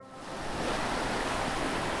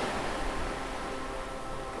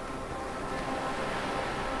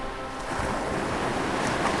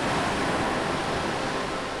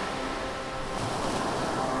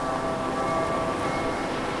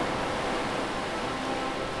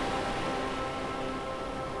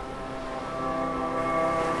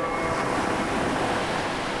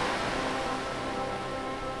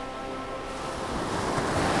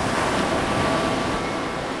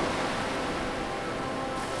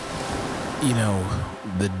You know,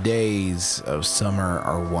 the days of summer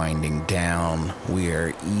are winding down. We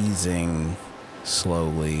are easing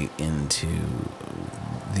slowly into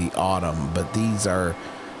the autumn, but these are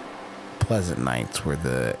pleasant nights where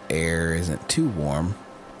the air isn't too warm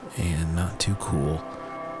and not too cool.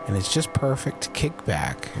 And it's just perfect to kick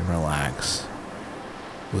back and relax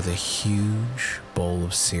with a huge bowl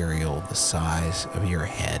of cereal the size of your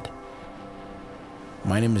head.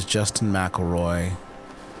 My name is Justin McElroy,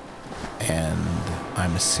 and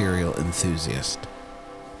I'm a cereal enthusiast.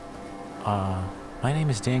 My name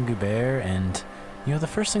is Dan Goubert, and the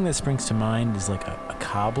first thing that springs to mind is like a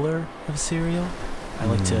cobbler of cereal. I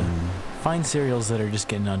like to find cereals that are just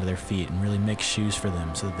getting onto their feet and really make shoes for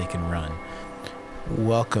them so that they can run.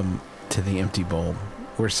 Welcome to the Empty Bowl.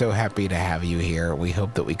 We're so happy to have you here. We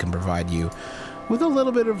hope that we can provide you with a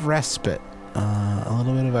little bit of respite, a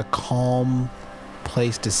little bit of a calm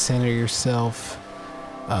place to center yourself.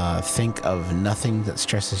 Think of nothing that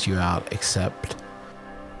stresses you out except,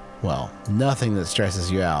 nothing that stresses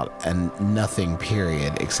you out and nothing,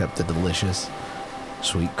 period, except the delicious,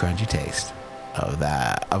 sweet, crunchy taste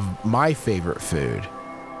of my favorite food,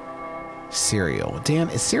 cereal. Dan,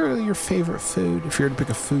 is cereal your favorite food if you were to pick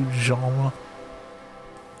a food genre?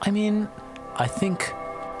 I mean, I think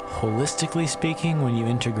holistically speaking, when you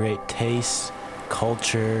integrate taste,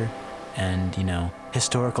 culture, and,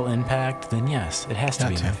 historical impact, then yes, it has to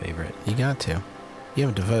be my favorite. You got to. You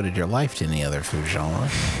haven't devoted your life to any other food genre.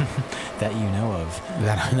 That you know of.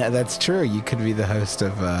 That's true. You could be the host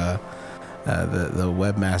of the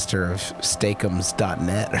webmaster of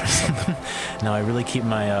steakums.net or something. No, I really keep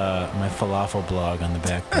my my falafel blog on the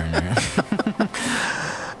back burner.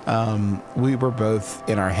 We were both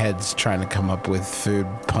in our heads trying to come up with food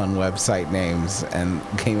pun website names and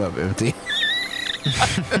came up empty.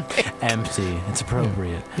 Empty. It's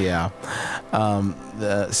appropriate. Yeah.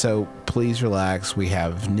 So please relax. We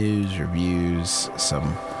have news, reviews,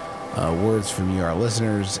 some words from you, our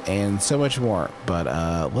listeners, and so much more. But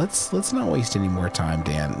let's not waste any more time,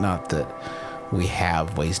 Dan. Not that we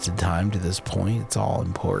have wasted time to this point. It's all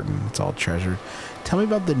important. It's all treasured. Tell me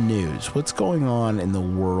about the news. What's going on in the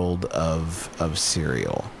world of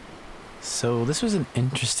cereal? So this was an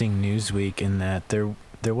interesting news week in that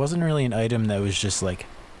there wasn't really an item that was just like,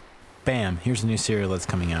 bam, here's a new cereal that's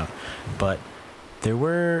coming out. But there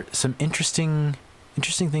were some interesting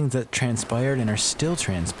things that transpired and are still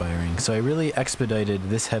transpiring. So I really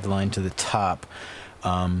expedited this headline to the top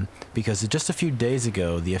because just a few days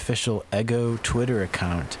ago, the official Eggo Twitter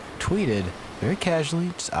account tweeted very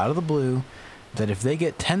casually, just out of the blue, that if they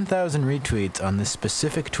get 10,000 retweets on this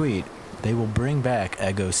specific tweet, they will bring back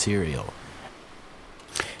Eggo cereal.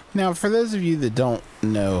 Now, for those of you that don't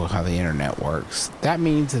know how the internet works, that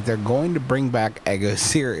means that they're going to bring back Eggo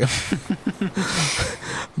cereal.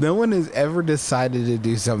 No one has ever decided to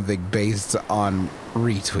do something based on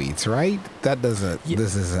retweets, right?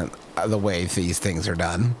 This isn't the way these things are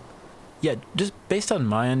done. Yeah, just based on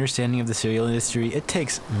my understanding of the cereal industry, it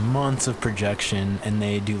takes months of projection, and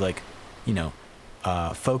they do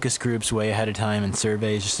focus groups way ahead of time and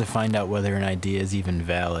surveys just to find out whether an idea is even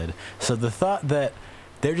valid. So the thought that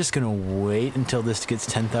they're just going to wait until this gets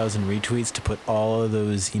 10,000 retweets to put all of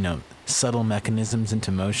those, subtle mechanisms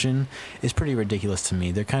into motion is pretty ridiculous to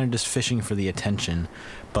me. They're kind of just fishing for the attention.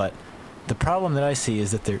 But the problem that I see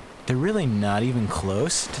is that they're really not even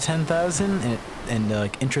close to 10,000,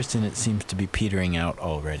 and interest in it seems to be petering out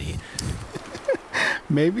already.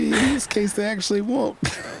 Maybe in this case they actually won't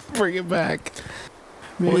bring it back.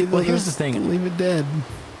 Maybe well, here's the thing. Leave it dead.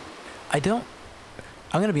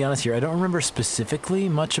 I'm going to be honest here. I don't remember specifically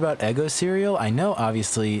much about Eggo cereal. I know,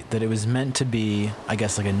 obviously, that it was meant to be, I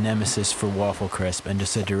guess, like a nemesis for Waffle Crisp and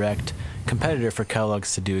just a direct competitor for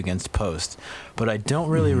Kellogg's to do against Post. But I don't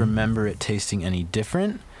really remember it tasting any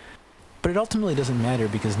different. But it ultimately doesn't matter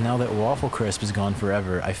because now that Waffle Crisp is gone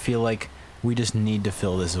forever, I feel like we just need to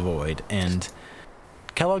fill this void. And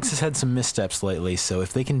Kellogg's has had some missteps lately, so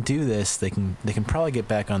if they can do this, they can probably get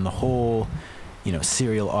back on the whole,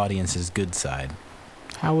 cereal audience's good side.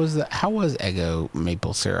 How was Eggo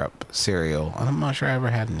maple syrup cereal? I'm not sure I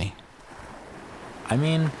ever had any. I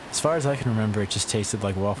mean, as far as I can remember, it just tasted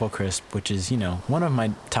like Waffle Crisp, which is, one of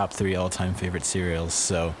my top 3 all-time favorite cereals.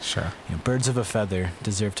 So, sure. Birds of a feather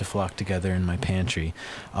deserve to flock together in my pantry.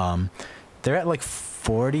 They're at like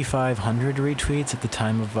 4,500 retweets at the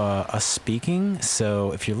time of us speaking.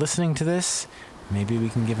 So if you're listening to this, maybe we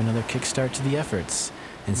can give another kickstart to the efforts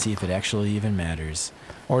and see if it actually even matters.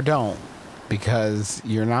 Or don't. Because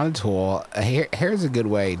you're not a tool. Here's a good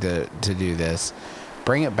way to do this.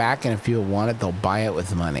 Bring it back, and if people want it, they'll buy it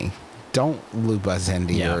with money. Don't loop us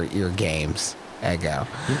into your games, Eggo.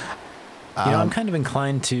 I'm kind of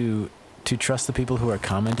inclined to trust the people who are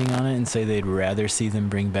commenting on it and say they'd rather see them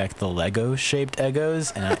bring back the Lego-shaped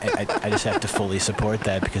Eggos, and I just have to fully support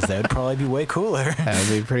that because that would probably be way cooler. That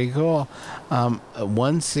would be pretty cool.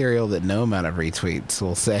 One cereal that no amount of retweets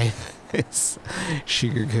will say is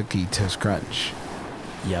Sugar Cookie Toast Crunch.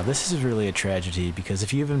 Yeah, this is really a tragedy because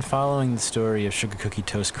if you've been following the story of Sugar Cookie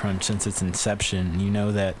Toast Crunch since its inception, you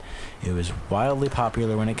know that it was wildly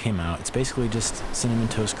popular when it came out. It's basically just Cinnamon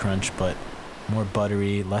Toast Crunch, but more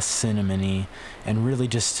buttery, less cinnamony, and really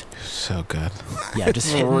just... So good. Yeah,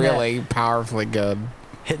 just really powerfully good.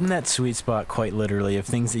 Hitting that sweet spot quite literally of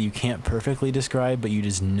things that you can't perfectly describe, but you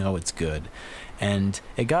just know it's good. And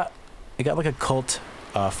it got like a cult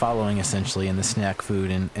following essentially in the snack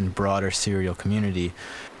food and broader cereal community.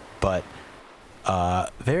 But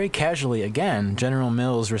very casually, again, General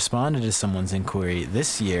Mills responded to someone's inquiry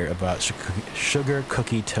this year about Sugar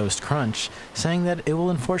Cookie Toast Crunch, saying that it will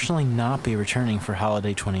unfortunately not be returning for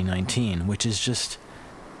holiday 2019, which is just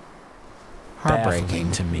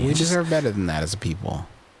heartbreaking to me. We deserve better than that as a people.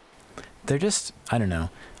 They're just, I don't know.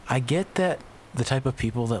 I get that the type of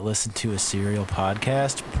people that listen to a cereal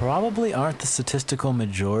podcast probably aren't the statistical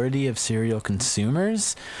majority of cereal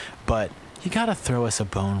consumers, but you gotta throw us a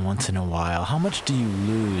bone once in a while. How much do you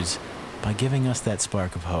lose by giving us that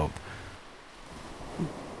spark of hope?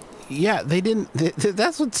 Yeah, they didn't.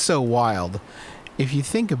 That's what's so wild. If you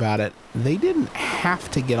think about it, they didn't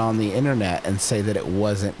have to get on the internet and say that it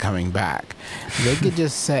wasn't coming back. They could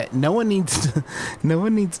just say no one needs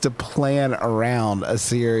to plan around a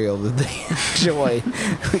cereal that they enjoy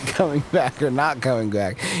coming back or not coming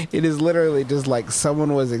back. It is literally just like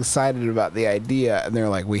someone was excited about the idea and they're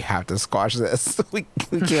like, we have to squash this. We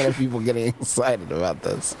can't have people getting excited about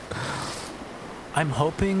this. I'm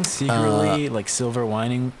hoping secretly, like silver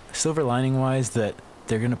lining wise, that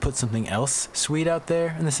they're going to put something else sweet out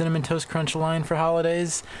there in the Cinnamon Toast Crunch line for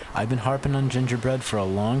holidays. I've been harping on gingerbread for a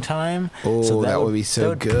long time. Oh, so that would be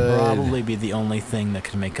so good. That would probably be the only thing that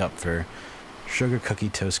could make up for Sugar Cookie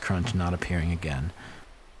Toast Crunch not appearing again.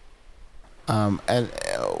 And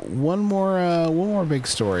one more big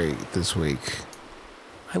story this week.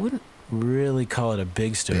 I wouldn't really call it a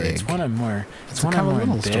big story. Big. It's one I'm more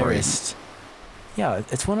embarrassed. Story. Yeah,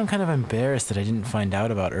 it's one I'm kind of embarrassed that I didn't find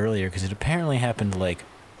out about earlier because it apparently happened like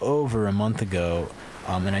over a month ago,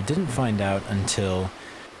 and I didn't find out until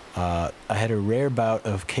I had a rare bout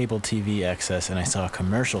of cable TV access and I saw a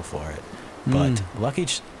commercial for it. But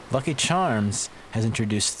Lucky Charms has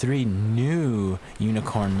introduced 3 new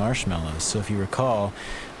unicorn marshmallows. So if you recall,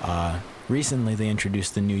 recently they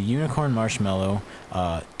introduced the new unicorn marshmallow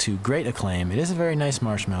to great acclaim. It is a very nice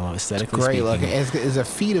marshmallow, aesthetically speaking. Great looking. It's a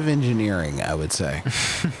feat of engineering, I would say.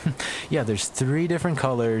 Yeah, there's 3 different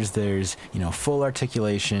colors. There's, full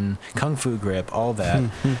articulation, kung fu grip, all that.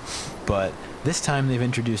 But this time they've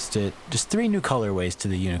introduced just 3 new colorways to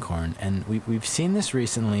the unicorn. And we've seen this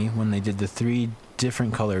recently when they did the 3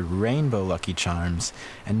 different colored rainbow Lucky Charms.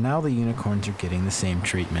 And now the unicorns are getting the same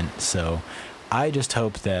treatment. So I just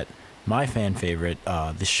hope that my fan favorite,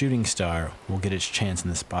 the Shooting Star, will get its chance in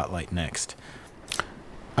the spotlight next.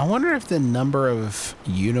 I wonder if the number of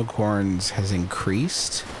unicorns has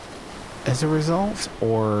increased as a result,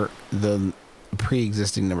 or the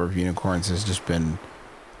pre-existing number of unicorns has just been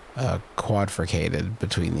quadrificated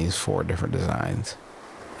between these 4 different designs.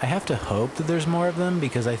 I have to hope that there's more of them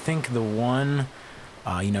because I think the one,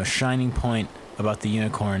 shining point about the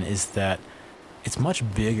unicorn is that it's much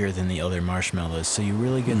bigger than the other marshmallows, so you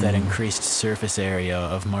really get that increased surface area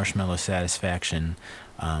of marshmallow satisfaction.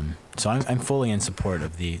 So I'm fully in support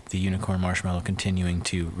of the unicorn marshmallow continuing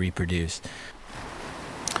to reproduce.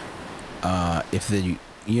 If the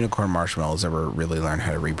unicorn marshmallows ever really learn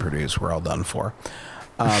how to reproduce, we're all done for.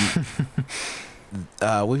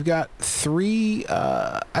 We've got 3,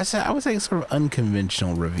 I would say sort of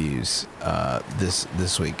unconventional reviews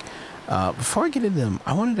this week. Before I get into them,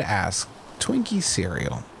 I wanted to ask, Twinkie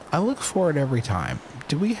cereal, I look for it every time.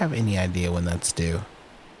 Do we have any idea when that's due?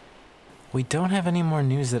 We don't have any more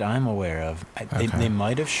news that I'm aware of. Okay. They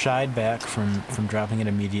might have shied back from dropping it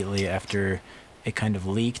immediately after it kind of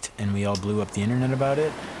leaked and we all blew up the internet about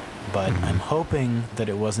it. But I'm hoping that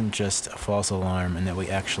it wasn't just a false alarm and that we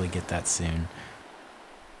actually get that soon.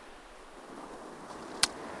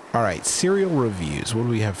 All right, cereal reviews. What do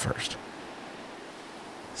we have first?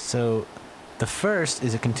 So the first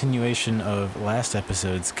is a continuation of last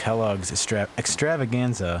episode's Kellogg's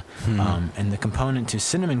extravaganza, and the component to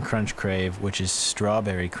Cinnamon Crunch Crave, which is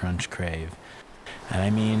Strawberry Crunch Crave. And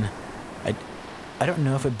I mean, I don't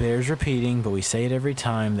know if it bears repeating, but we say it every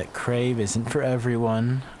time that Crave isn't for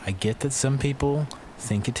everyone. I get that some people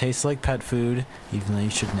think it tastes like pet food, even though you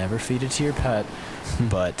should never feed it to your pet.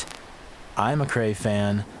 But I'm a Crave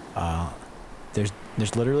fan.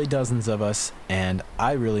 There's literally dozens of us, and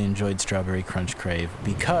I really enjoyed Strawberry Crunch Crave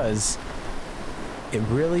because it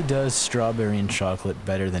really does strawberry and chocolate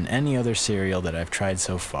better than any other cereal that I've tried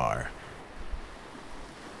so far.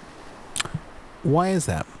 Why is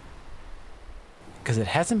that? Because it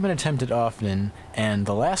hasn't been attempted often, and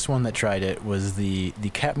the last one that tried it was the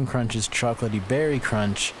Cap'n Crunch's Chocolatey Berry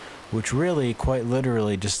Crunch, which really, quite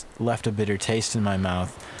literally, just left a bitter taste in my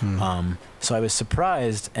mouth. So I was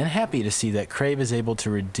surprised and happy to see that Crave is able to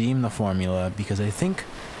redeem the formula, because I think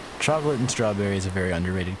chocolate and strawberry is a very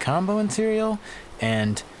underrated combo in cereal,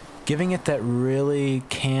 and giving it that really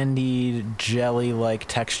candied, jelly-like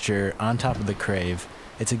texture on top of the Crave,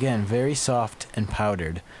 it's again very soft and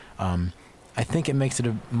powdered. I think it makes it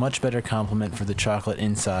a much better complement for the chocolate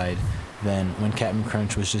inside than when Cap'n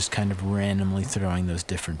Crunch was just kind of randomly throwing those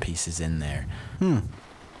different pieces in there.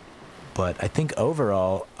 But I think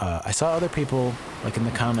overall, I saw other people, like in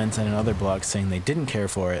the comments and in other blogs, saying they didn't care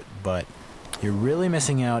for it, but you're really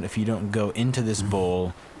missing out if you don't go into this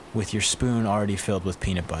bowl with your spoon already filled with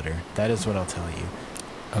peanut butter. That is what I'll tell you.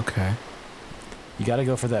 Okay. You got to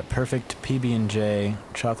go for that perfect PB&J,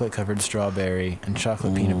 chocolate-covered strawberry, and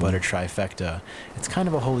chocolate peanut butter trifecta. It's kind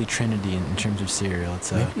of a holy trinity in terms of cereal.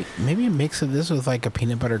 It's maybe a mix of this with like a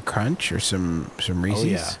peanut butter crunch or some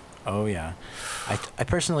Reese's. Oh yeah. I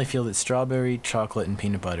personally feel that strawberry, chocolate, and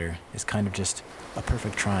peanut butter is kind of just a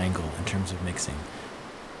perfect triangle in terms of mixing.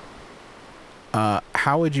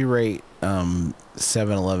 How would you rate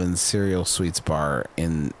 7-Eleven cereal sweets bar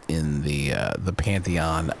in the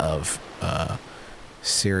pantheon of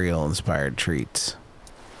cereal inspired treats?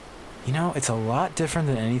 You know, it's a lot different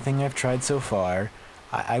than anything I've tried so far.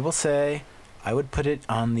 I will say I would put it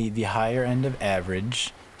on the higher end of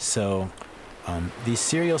average. So these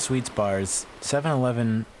cereal sweets bars,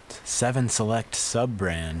 7-Eleven 7 Select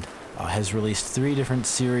sub-brand has released 3 different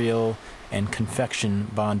cereal and confection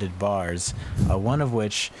bonded bars, one of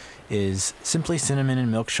which is simply cinnamon and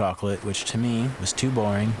milk chocolate, which to me was too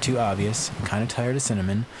boring, too obvious. I'm kind of tired of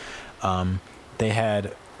cinnamon. They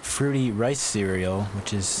had fruity rice cereal,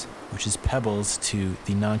 which is Pebbles to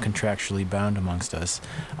the non-contractually bound amongst us,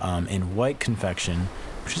 in white confection,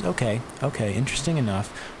 which is okay, interesting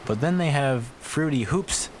enough. But then they have Fruity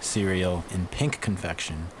Hoops cereal in pink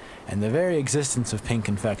confection, and the very existence of pink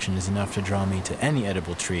confection is enough to draw me to any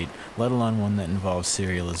edible treat, let alone one that involves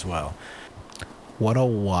cereal as well. What a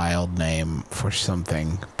wild name for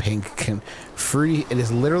something. Fruity. It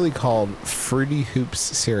is literally called Fruity Hoops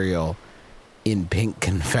cereal in pink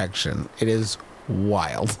confection. It is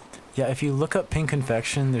wild. Yeah, if you look up pink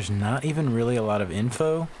confection, there's not even really a lot of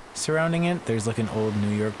info surrounding it. There's like an old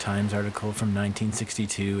New York Times article from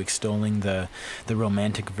 1962 extolling the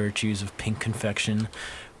romantic virtues of pink confection.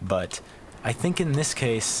 But I think in this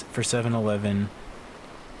case, for 7-Eleven,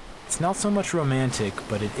 it's not so much romantic,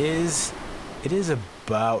 but it is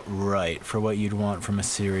about right for what you'd want from a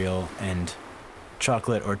cereal and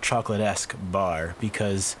chocolate or chocolate-esque bar,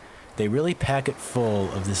 because they really pack it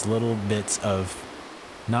full of this little bits of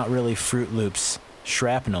not really Fruit Loops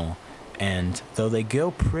shrapnel, and though they go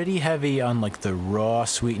pretty heavy on like the raw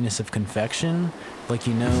sweetness of confection, like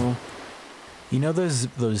you know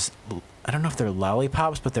those I don't know if they're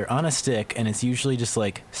lollipops, but they're on a stick, and it's usually just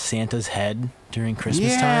like Santa's head during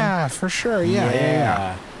Christmas time. Yeah, for sure.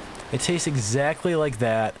 Yeah. It tastes exactly like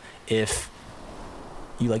that if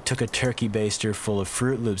you like took a turkey baster full of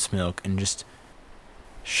Fruit Loops milk and just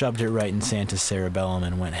shoved it right in Santa's cerebellum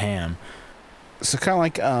and went ham. So kind of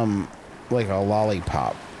like a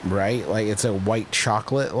lollipop, right? Like it's a white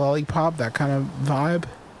chocolate lollipop, that kind of vibe.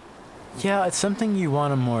 Yeah, it's something you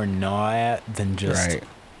want to more gnaw at than just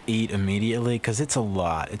eat immediately, because it's a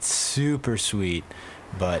lot. It's super sweet,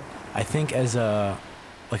 but I think as a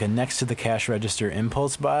next to the cash register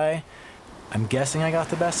impulse buy, I'm guessing I got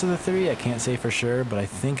the best of the 3. I can't say for sure, but I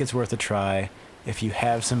think it's worth a try if you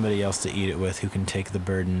have somebody else to eat it with who can take the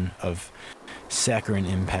burden of saccharine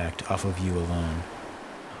impact off of you alone.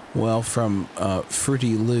 Well, from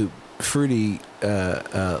Fruity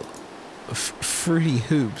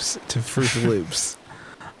Hoops to Fruit Loops,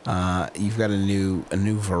 you've got a new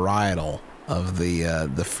varietal of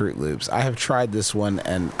the Fruit Loops. I have tried this one,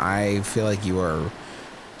 and I feel like you are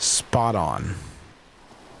spot on.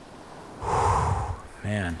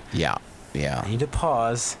 Man. Yeah. I need to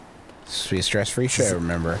pause. This will be a stress-free show,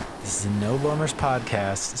 remember. This is a No Bummers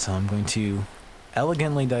podcast, so I'm going to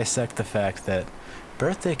elegantly dissect the fact that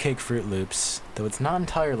birthday cake Fruit Loops, though it's not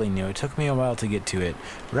entirely new, it took me a while to get to it,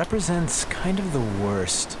 represents kind of the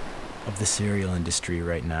worst of the cereal industry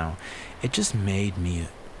right now. it just made me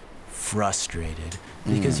frustrated.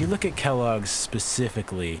 Because you look at Kellogg's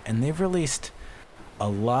specifically, and they've released a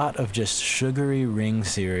lot of just sugary ring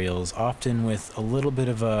cereals, often with a little bit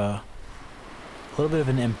of an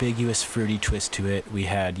ambiguous fruity twist to it. We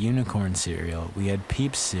had unicorn cereal, we had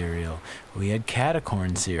Peeps cereal, we had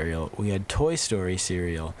Catacorn cereal, we had Toy Story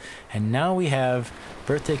cereal, and now we have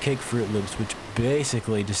birthday cake Fruit Loops, which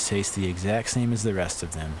basically just taste the exact same as the rest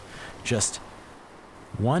of them. Just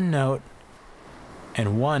one note,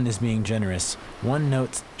 and one is being generous, one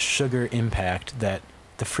note sugar impact that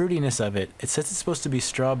the fruitiness of it says it's supposed to be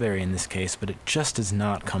strawberry in this case, but it just does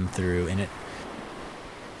not come through, and it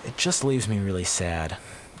just leaves me really sad.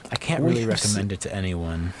 I can't really recommend it to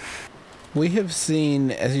anyone. We have seen,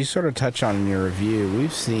 as you sort of touch on in your review,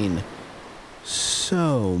 we've seen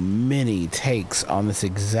so many takes on this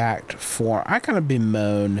exact form. I kind of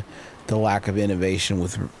bemoan the lack of innovation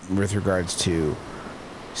with regards to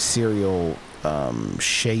cereal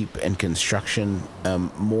shape and construction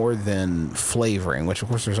more than flavoring, which of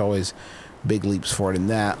course there's always big leaps forward in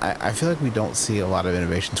that. I feel like we don't see a lot of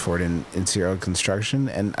innovations forward in cereal construction,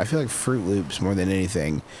 and I feel like Fruit Loops more than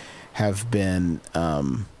anything have been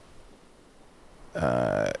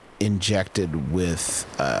injected with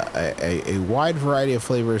a wide variety of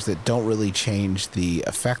flavors that don't really change the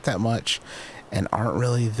effect that much and aren't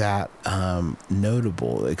really that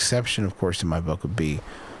notable. The exception, of course, in my book would be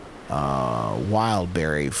wild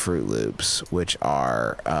berry Fruit Loops, which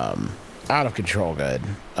are out of control good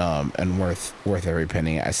and worth every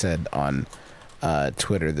penny. I said on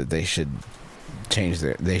Twitter that they should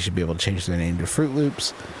be able to change their name to Fruit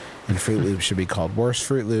Loops, and Fruit Loops should be called Worst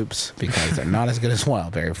Fruit Loops because they're not as good as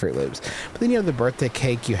wild berry Fruit Loops. But then you have the birthday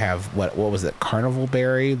cake. You have what was it? Carnival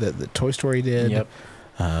berry that the Toy Story did. Yep.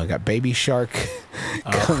 Got Baby Shark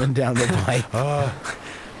coming down the pipe.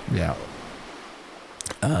 Yeah.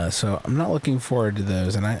 So I'm not looking forward to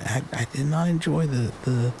those, and I did not enjoy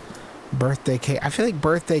the birthday cake. I feel like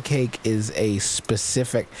birthday cake is a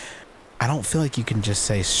specific. I don't feel like you can just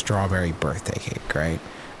say strawberry birthday cake, right?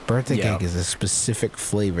 Birthday cake is a specific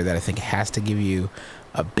flavor that I think has to give you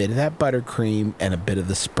a bit of that buttercream and a bit of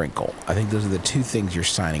the sprinkle. I think those are the two things you're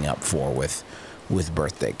signing up for with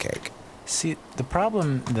birthday cake. See, the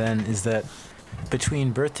problem then is that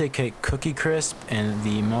between birthday cake Cookie Crisp and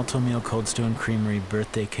the Malto-Meal Cold Stone Creamery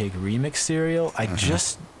birthday cake remix cereal, I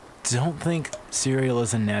just don't think cereal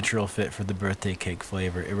is a natural fit for the birthday cake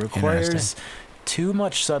flavor. It requires too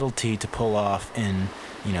much subtlety to pull off in,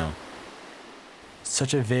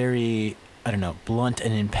 such a very, blunt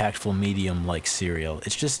and impactful medium like cereal.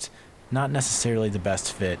 It's just not necessarily the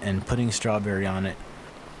best fit, and putting strawberry on it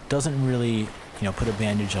doesn't really, put a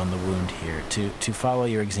bandage on the wound here. To follow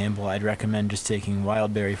your example, I'd recommend just taking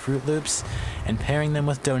wild berry Fruit Loops and pairing them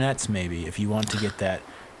with donuts maybe if you want to get that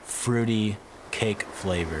fruity cake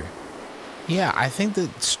flavor. Yeah, I think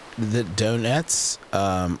that donuts,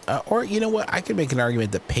 or you know what, I could make an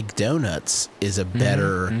argument that Pink Donuts is a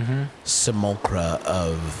better simulacra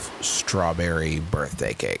of strawberry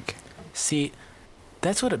birthday cake. See,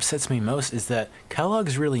 that's what upsets me most, is that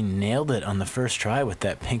Kellogg's really nailed it on the first try with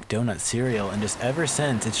that Pink Donut cereal, and just ever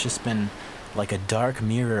since, it's just been like a dark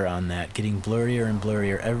mirror on that, getting blurrier and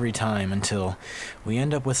blurrier every time until we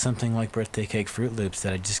end up with something like birthday cake Fruit Loops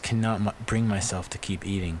that I just cannot bring myself to keep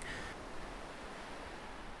eating.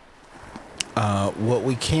 What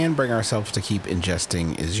we can bring ourselves to keep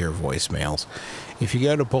ingesting is your voicemails. If you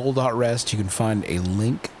go to bowl.rest, you can find a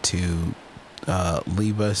link to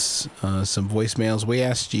leave us some voicemails. We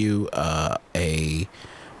asked you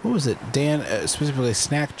what was it, Dan? Specifically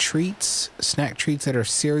snack treats that are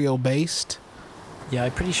cereal based. Yeah, I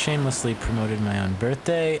pretty shamelessly promoted my own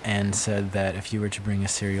birthday and said that if you were to bring a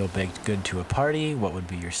cereal baked good to a party, what would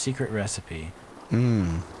be your secret recipe?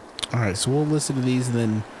 All right, so we'll listen to these, and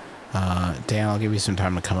then Dan, I'll give you some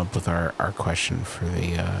time to come up with our question for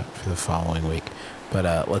the following week.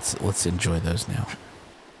 But let's enjoy those now.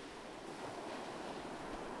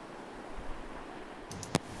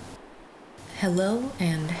 Hello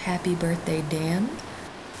and happy birthday, Dan.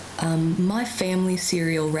 My family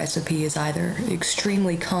cereal recipe is either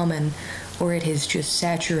extremely common or it has just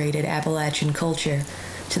saturated Appalachian culture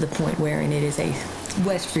to the point wherein it is a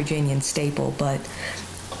West Virginian staple, but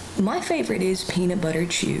my favorite is peanut butter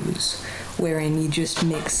chews, wherein you just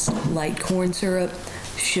mix light corn syrup,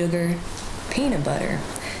 sugar, peanut butter,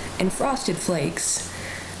 and frosted flakes,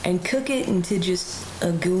 and cook it into just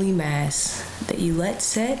a gooey mass that you let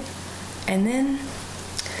set, and then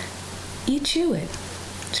you chew it.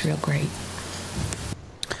 It's real great.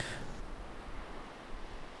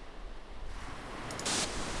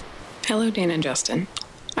 Hello, Dan and Justin.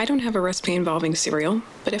 I don't have a recipe involving cereal,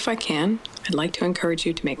 but if I can, I'd like to encourage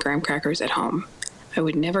you to make graham crackers at home. I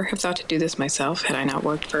would never have thought to do this myself had I not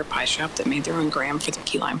worked for a pie shop that made their own graham for their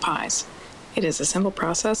key lime pies. It is a simple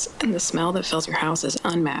process, and the smell that fills your house is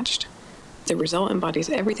unmatched. The result embodies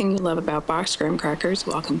everything you love about boxed graham crackers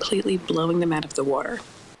while completely blowing them out of the water.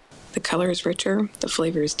 The color is richer, the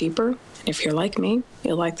flavor is deeper, and if you're like me,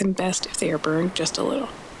 you'll like them best if they are burned just a little.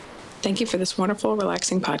 Thank you for this wonderful,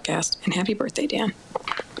 relaxing podcast, and happy birthday, Dan.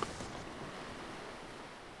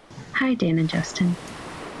 Hi, Dan and Justin.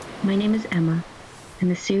 My name is Emma, and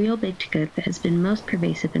the cereal baked good that has been most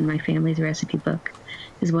pervasive in my family's recipe book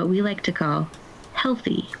is what we like to call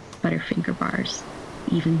healthy Butterfinger bars,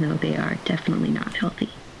 even though they are definitely not healthy.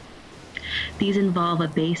 These involve a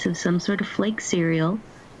base of some sort of flake cereal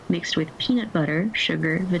mixed with peanut butter,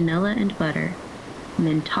 sugar, vanilla, and butter, and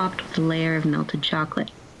then topped with a layer of melted chocolate.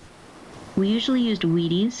 We usually used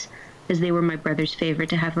Wheaties, as they were my brother's favorite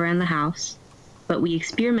to have around the house, but we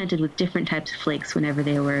experimented with different types of flakes whenever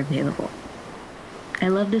they were available. I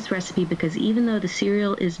love this recipe because even though the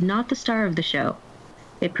cereal is not the star of the show,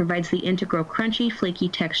 it provides the integral crunchy, flaky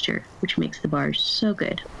texture, which makes the bars so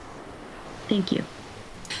good. Thank you.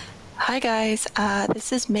 Hi guys,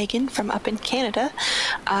 this is Megan from up in Canada.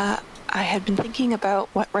 I had been thinking about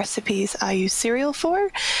what recipes I use cereal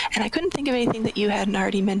for, and I couldn't think of anything that you hadn't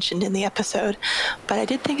already mentioned in the episode, but I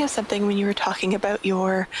did think of something when you were talking about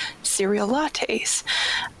your cereal lattes.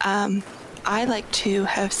 I like to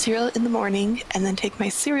have cereal in the morning and then take my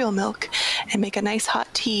cereal milk and make a nice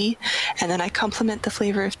hot tea, and then I complement the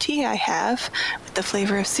flavor of tea I have with the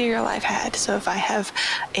flavor of cereal I've had. So if I have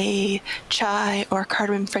a chai or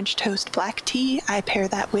cardamom French toast black tea, I pair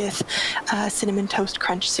that with cinnamon toast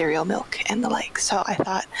crunch cereal milk and the like. So I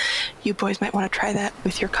thought you boys might want to try that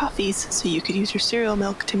with your coffees so you could use your cereal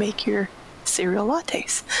milk to make your cereal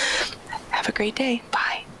lattes. Have a great day.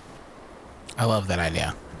 Bye. I love that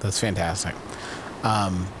idea. That's fantastic.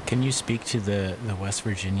 Can you speak to the West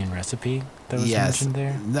Virginian recipe that was mentioned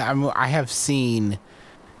there? I have seen.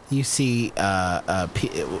 You see,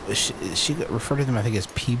 she referred to them, I think, as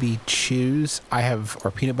PB chews. Or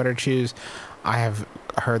peanut butter chews. I have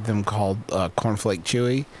heard them called cornflake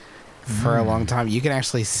chewy for a long time. You can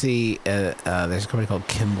actually see there's a company called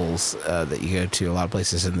Kimball's that you go to. A lot of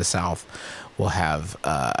places in the South will have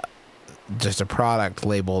just a product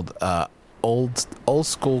labeled old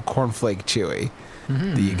school cornflake chewy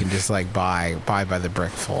that you can just like buy by the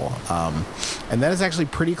brickful, and that is actually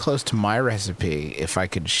pretty close to my recipe. If I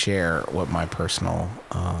could share what my personal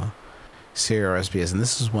cereal recipe is, and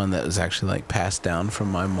this is one that was actually like passed down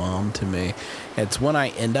from my mom to me. It's one I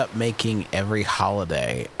end up making every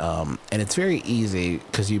holiday, and it's very easy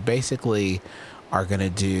because you basically are gonna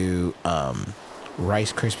do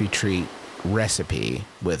Rice Krispie treat recipe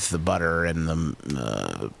with the butter and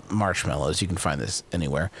the marshmallows. You can find this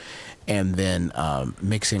anywhere, and then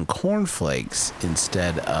mix in cornflakes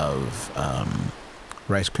instead of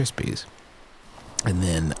Rice Krispies, and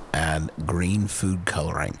then add green food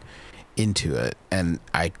coloring into it. And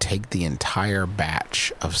I take the entire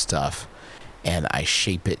batch of stuff and I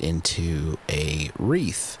shape it into a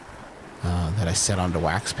wreath that I set onto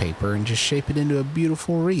wax paper and just shape it into a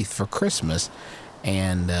beautiful wreath for Christmas.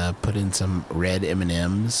 And put in some red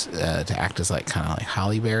M&Ms to act as like kind of like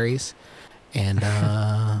holly berries, and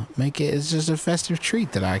make it. It's just a festive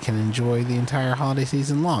treat that I can enjoy the entire holiday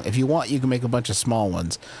season long. If you want, you can make a bunch of small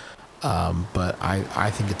ones, but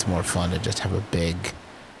I think it's more fun to just have a big,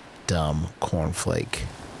 dumb cornflake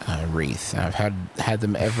wreath. I've had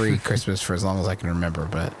them every Christmas for as long as I can remember,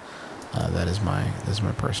 but that is my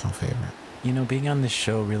personal favorite. You know, being on this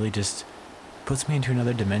show really just puts me into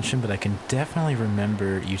another dimension, but I can definitely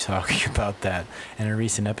remember you talking about that in a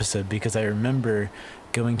recent episode, because I remember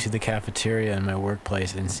going to the cafeteria in my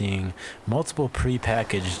workplace and seeing multiple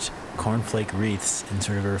prepackaged cornflake wreaths in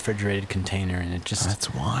sort of a refrigerated container, and it just...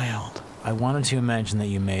 That's wild. I wanted to imagine that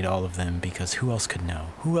you made all of them, because who else could know?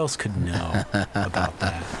 Who else could know about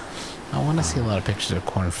that? I want to see a lot of pictures of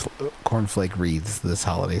cornflake wreaths this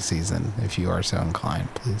holiday season, if you are so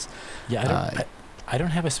inclined, please. Yeah, I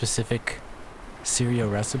don't have a specific cereal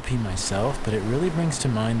recipe myself, but it really brings to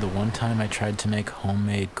mind the one time I tried to make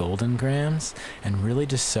homemade golden grahams and really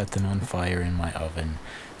just set them on fire in my oven.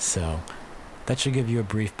 So that should give you a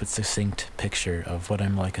brief but succinct picture of what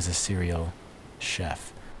I'm like as a cereal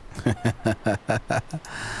chef.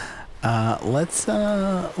 Let's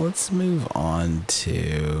move on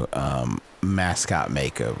to mascot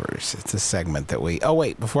makeovers. It's a segment that we... Oh,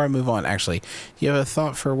 wait, before I move on, actually, do you have a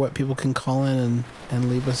thought for what people can call in and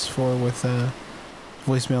leave us for with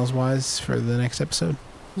voicemails-wise for the next episode?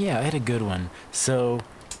 Yeah, I had a good one. So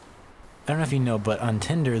don't know if you know, but on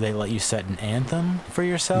Tinder they let you set an anthem for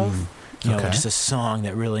yourself. You know, just a song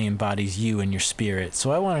that really embodies you and your spirit.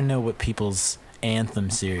 So I want to know what people's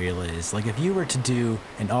anthem cereal is. Like if you were to do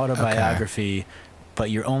an autobiography,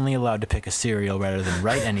 but you're only allowed to pick a cereal rather than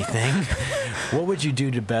write anything, what would you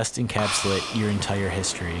do to best encapsulate your entire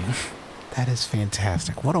history? That is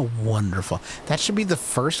fantastic. What a wonderful... That should be the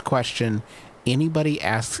first question anybody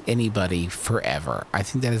asks anybody forever. I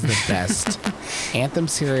think that is the best. Anthem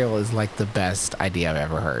cereal is like the best idea I've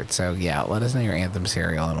ever heard. So yeah, let us know your anthem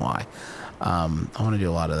cereal and why. I want to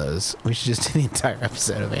do a lot of those. We should just do the entire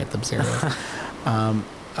episode of anthem cereal.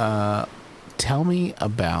 Tell me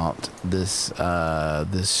about this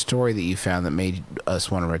story that you found that made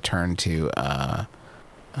us want to return to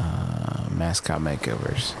mascot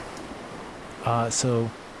makeovers.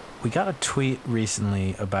 So we got a tweet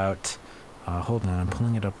recently about... hold on, I'm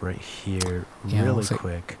pulling it up right here really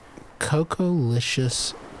quick.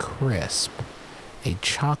 Cocolicious Crisp, a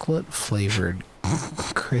chocolate-flavored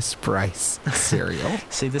crisp rice cereal.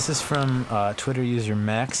 See, this is from Twitter user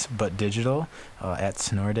Max But Digital at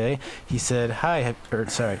Snorday. He said, "Hi,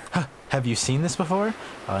 have you seen this before?"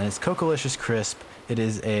 And it's Cocolicious Crisp. It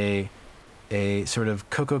is a sort of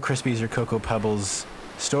Cocoa Krispies or Cocoa Pebbles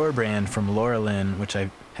store brand from Laurelin, which I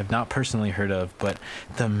have not personally heard of, but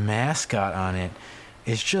the mascot on it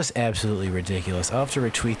is just absolutely ridiculous. I'll have to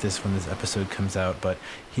retweet this when this episode comes out, but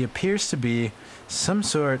he appears to be some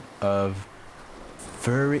sort of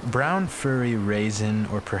brown furry raisin,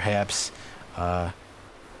 or perhaps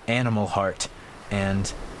animal heart,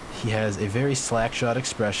 and he has a very slack-jawed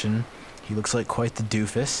expression. He looks like quite the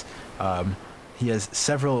doofus. He has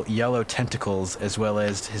several yellow tentacles, as well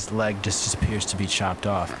as his leg just appears to be chopped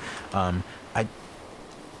off.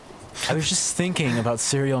 I was just thinking about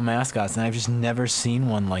cereal mascots, and I've just never seen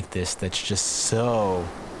one like this that's just so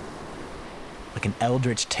like an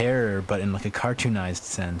eldritch terror, but in like a cartoonized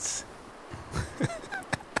sense.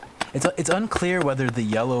 It's unclear whether the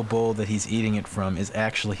yellow bowl that he's eating it from is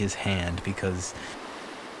actually his hand, because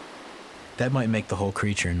that might make the whole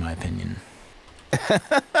creature, in my opinion.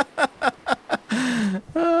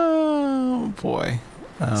 Oh boy.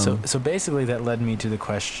 So basically that led me to the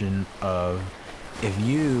question of, if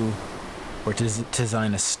you were to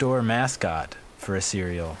design a store mascot for a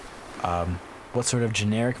cereal, what sort of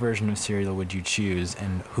generic version of cereal would you choose,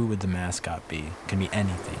 and who would the mascot be? It can be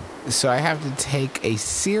anything. So I have to take a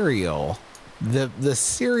cereal, the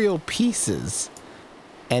cereal pieces,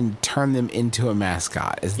 and turn them into a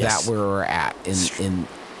mascot. Is that where we're at in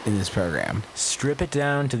this program? Strip it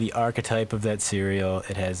down to the archetype of that cereal.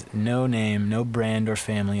 It has no name, no brand or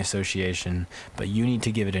family association, but you need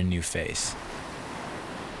to give it a new face.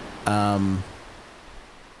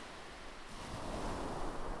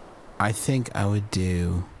 I think I would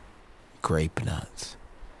do grape nuts.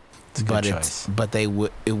 It's a good choice. But it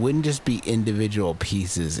wouldn't just be individual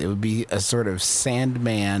pieces. It would be a sort of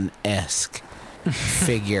Sandman-esque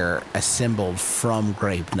figure assembled from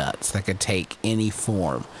grape nuts that could take any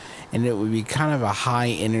form. And it would be kind of a high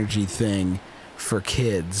energy thing for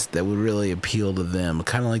kids that would really appeal to them,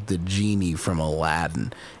 kind of like the genie from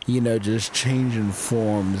Aladdin, just changing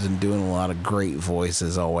forms and doing a lot of great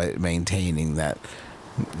voices, always maintaining that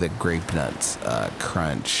the grape nuts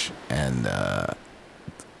crunch and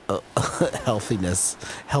healthy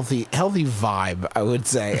vibe, I would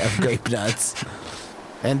say, of grape nuts.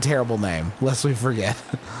 And terrible name, lest we forget.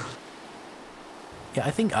 Yeah,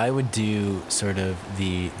 I think I would do sort of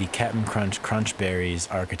the Cap'n Crunch Berries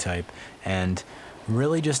archetype, and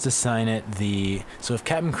really just assign it so if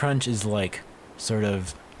Cap'n Crunch is like sort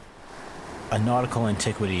of a nautical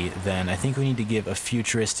antiquity, then I think we need to give a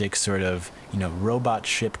futuristic sort of, robot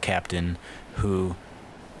ship captain who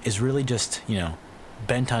is really just,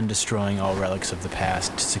 bent on destroying all relics of the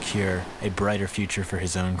past to secure a brighter future for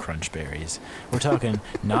his own crunch berries. We're talking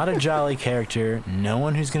not a jolly character, no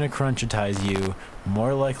one who's going to crunchitize you,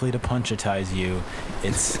 more likely to punchitize you.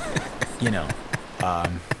 It's,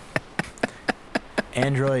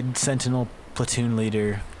 Android Sentinel Platoon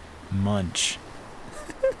Leader Munch.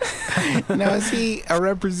 Now, is he a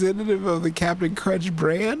representative of the Captain Crunch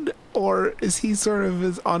brand, or is he sort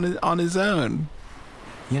of on his own?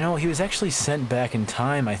 He was actually sent back in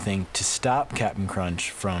time, I think, to stop Captain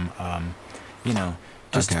Crunch from,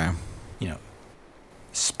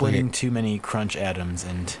 splitting too many crunch atoms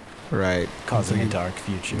and causing a dark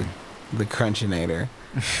future. The Crunchinator.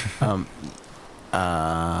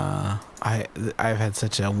 I've had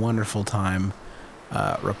such a wonderful time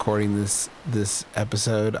recording this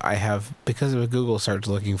episode. I have, because of a Google search,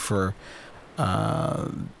 looking for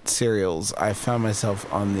cereals, I found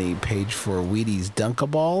myself on the page for Wheaties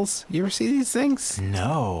Dunkaballs. You ever see these things?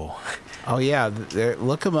 No. Oh, yeah.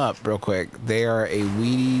 Look them up real quick. They are a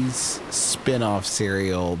Wheaties spin-off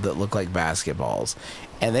cereal that look like basketballs.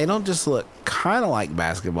 And they don't just look kind of like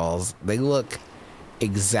basketballs. They look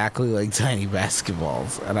exactly like tiny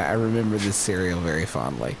basketballs. And I remember this cereal very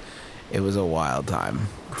fondly. It was a wild time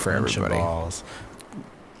for everybody. Balls.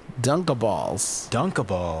 Dunkaballs.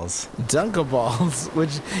 Dunkaballs,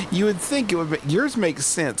 which you would think it would be. Yours makes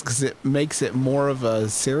sense because it makes it more of a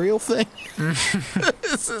cereal thing.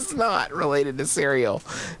 This is not related to cereal.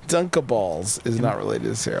 Dunkaballs is not related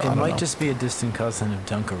to cereal. It might just be a distant cousin of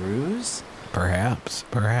Dunkaroos. Perhaps.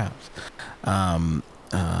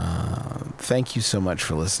 Thank you so much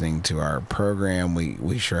for listening to our program.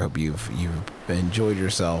 We sure hope you've enjoyed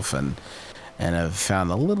yourself and have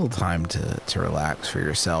found a little time to relax for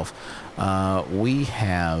yourself. We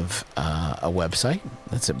have a website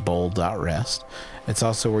that's at bold.rest. It's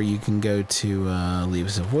also where you can go to leave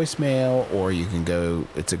us a voicemail, or you can go.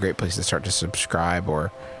 It's a great place to start to subscribe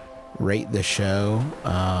or rate the show.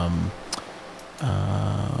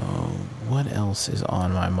 What else is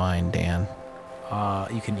on my mind, Dan?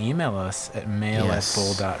 You can email us at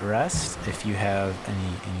mail@bold.rest if you have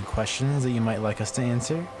any questions that you might like us to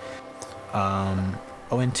answer.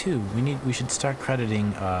 And two, we should start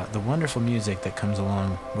crediting the wonderful music that comes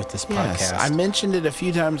along with this podcast. Yes, I mentioned it a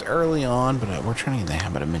few times early on, but we're trying to get the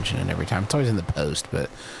habit of mentioning it every time. It's always in the post, but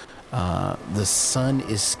The Sun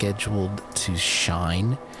is Scheduled to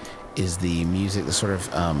Shine is the music, the sort of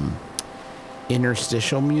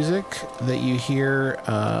interstitial music that you hear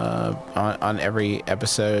on every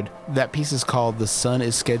episode. That piece is called The Sun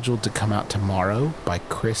is Scheduled to Come Out Tomorrow by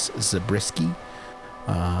Chris Zabriskie.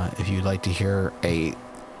 If you'd like to hear a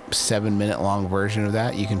 7-minute long version of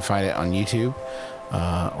that, you can find it on YouTube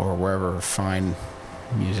or wherever fine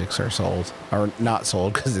musics are sold, or not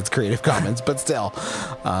sold because it's Creative Commons, but still,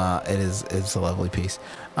 it's a lovely piece.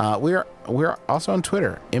 We're also on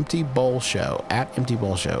Twitter. Empty Bowl Show, at Empty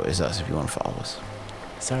Bowl Show is us if you want to follow us.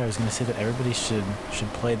 Sorry, I was going to say that everybody should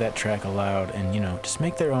play that track aloud and just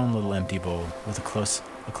make their own little empty bowl with a close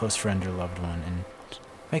friend or loved one, and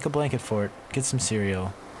make a blanket for it, get some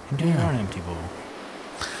cereal, and do your own empty bowl.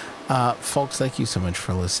 Folks, thank you so much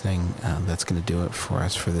for listening. That's going to do it for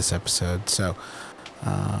us for this episode. So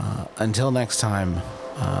until next time,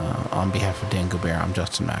 on behalf of Dan Gobert, I'm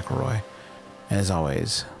Justin McElroy. And as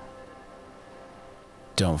always,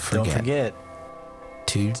 don't forget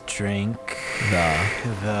to drink the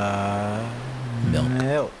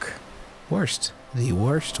milk. The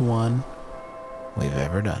worst one we've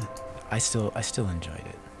ever done. I still enjoyed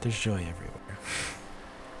it. There's joy everywhere.